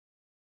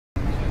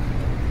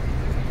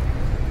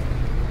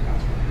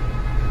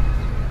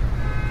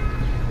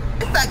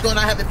fact don't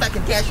I have the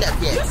fucking cash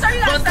app yet. You sure you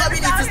got But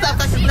service needs out to here? stop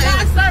fucking You playing got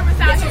with service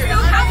out here.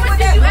 How much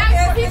did you ask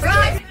for his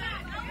life?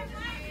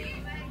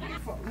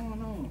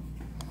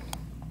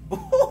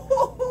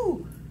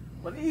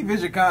 But these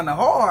bitches kinda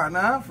hard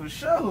now, for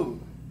sure. Hold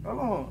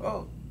on,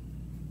 oh.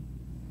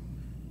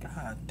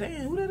 God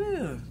damn, who that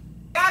is?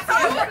 I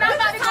told you not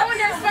about to go in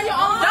there and spend your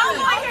own money. Don't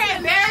go in here and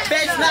embarrass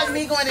Bitch, not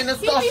me going in the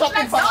store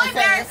shopping for Don't myself.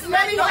 embarrass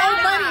spending your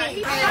own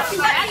money.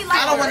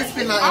 I don't want to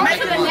spend my own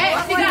money.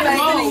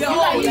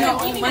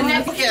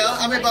 Yeah,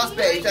 I'm in Boss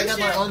Page. I got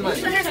my own money.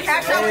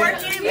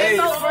 Hey,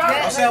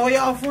 I'm saying, where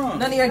y'all from?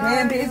 None of your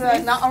damn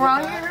business. Not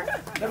around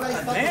here.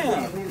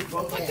 Damn.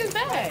 What is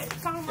that?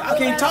 I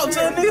can't talk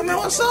to a nigga, man.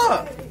 What's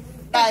up?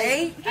 Like,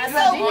 He's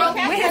so broke.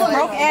 With his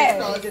broke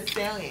ass. just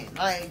selling.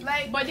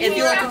 Like, But if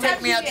you want to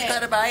take me out to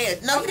cut about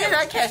it, no, he did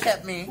not cash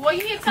at me. Well,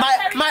 you need to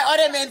My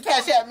other man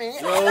cash at me.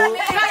 Yo.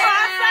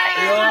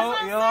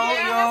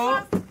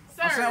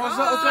 I'm saying, what's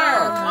up with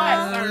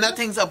y'all?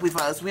 Nothing's up with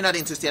us. We're not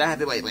interested. I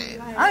have it right way.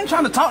 I ain't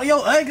trying to talk to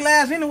your ugly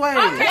ass anyway. You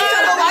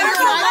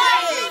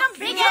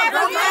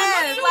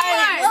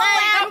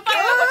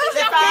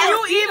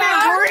even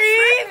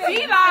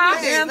breathe?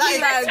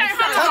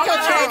 Talk your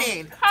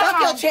training.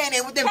 Talk your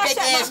training with them fake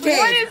ass kids.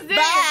 What is this?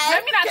 Bye.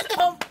 Let me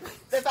not.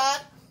 That's all.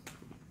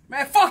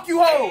 Man, fuck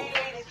you, hoe.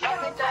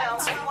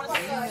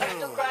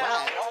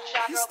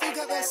 You still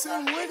got that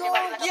same wig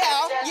on?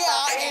 Yeah,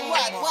 and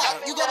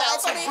what? You go buy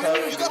it for me?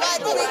 You go buy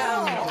it for me?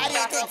 I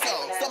didn't think so.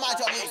 So my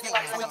job is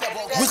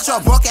with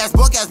your broke ass,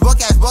 bitch. Broke ass, with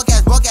your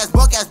broke ass,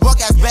 with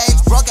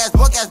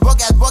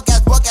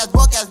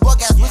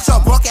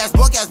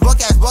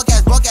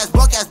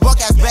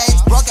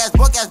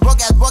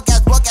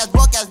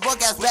your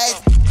broke ass, bitch.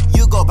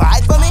 You go buy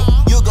it for me?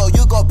 You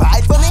go buy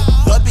it for me?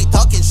 Don't be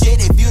talking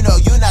shit if you know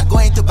you're not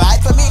going to buy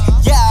it for me.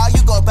 Yeah,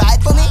 you go buy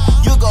it for me?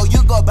 You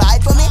go buy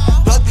it for me?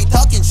 Don't be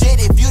talking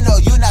shit if you know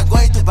you're not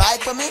going to buy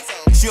it for me.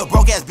 She a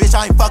broke ass bitch,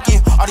 I ain't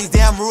fucking. All these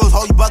damn rules,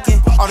 hold you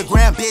bucking. On the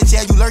gram, bitch,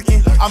 yeah, you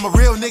lurking. I'm a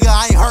real nigga,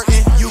 I ain't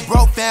hurting. You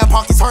broke, fam,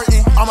 pockets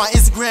hurting. On my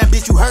Instagram,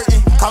 bitch, you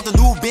hurting. Caught the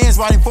new Benz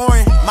riding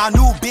foreign. My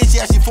new bitch,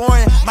 yeah, she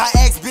foreign. My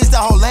ex bitch,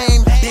 that whole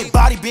lame. Big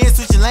body Benz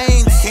switching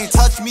lanes. Can't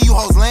touch me, you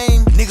hoes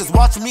lame. Niggas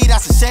watching me,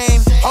 that's a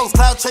shame. Hoes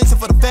cloud chasing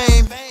for the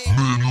fame.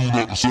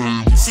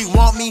 She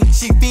want me,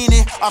 she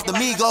fiending off the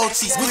Migos,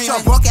 she screaming. With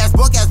your broke ass, bitch.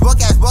 Broke ass,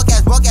 bitch.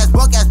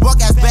 With your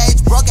broke ass,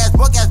 bitch.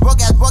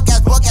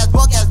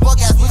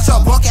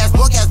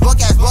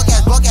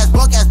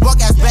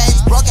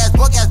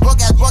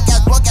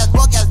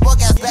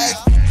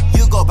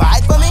 You go buy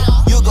it for me?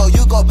 You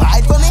go buy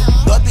it for me?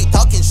 Don't be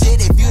talking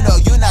shit if you know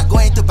you're not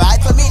going to buy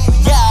it for me.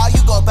 Yeah,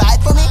 you go buy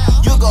it for me?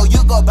 You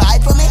go buy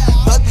it for me?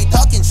 Don't be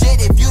talking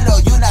shit if you know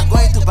you're not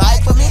going to buy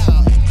it for me.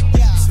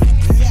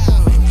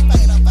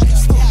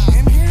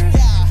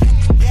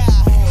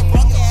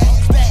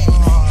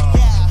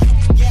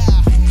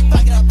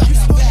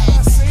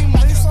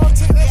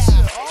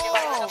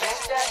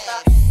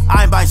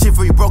 I ain't buying shit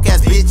for you broke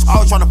ass bitch.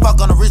 Always tryna fuck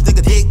on a rich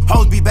nigga dick.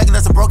 Hoes be begging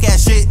us some broke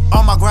ass shit.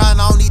 On my grind,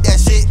 I don't need that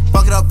shit.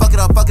 Fuck it up,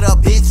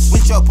 bitch.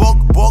 With your broke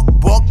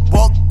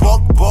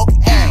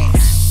ass.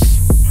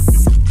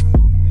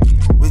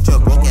 With your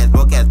broke ass,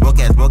 bitch. Broke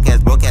ass,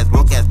 bitch.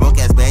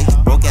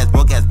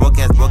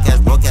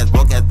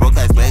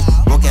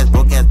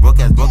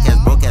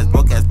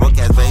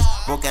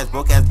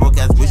 Broke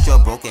ass, with your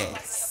broke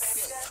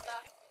ass.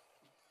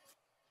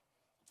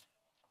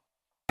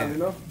 You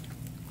know?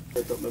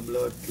 Take up my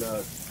blood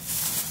clot.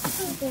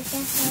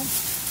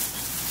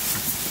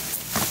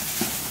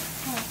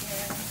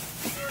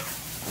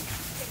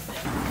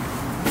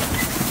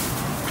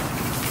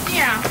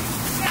 Yeah.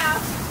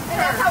 And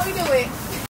that's how we do it.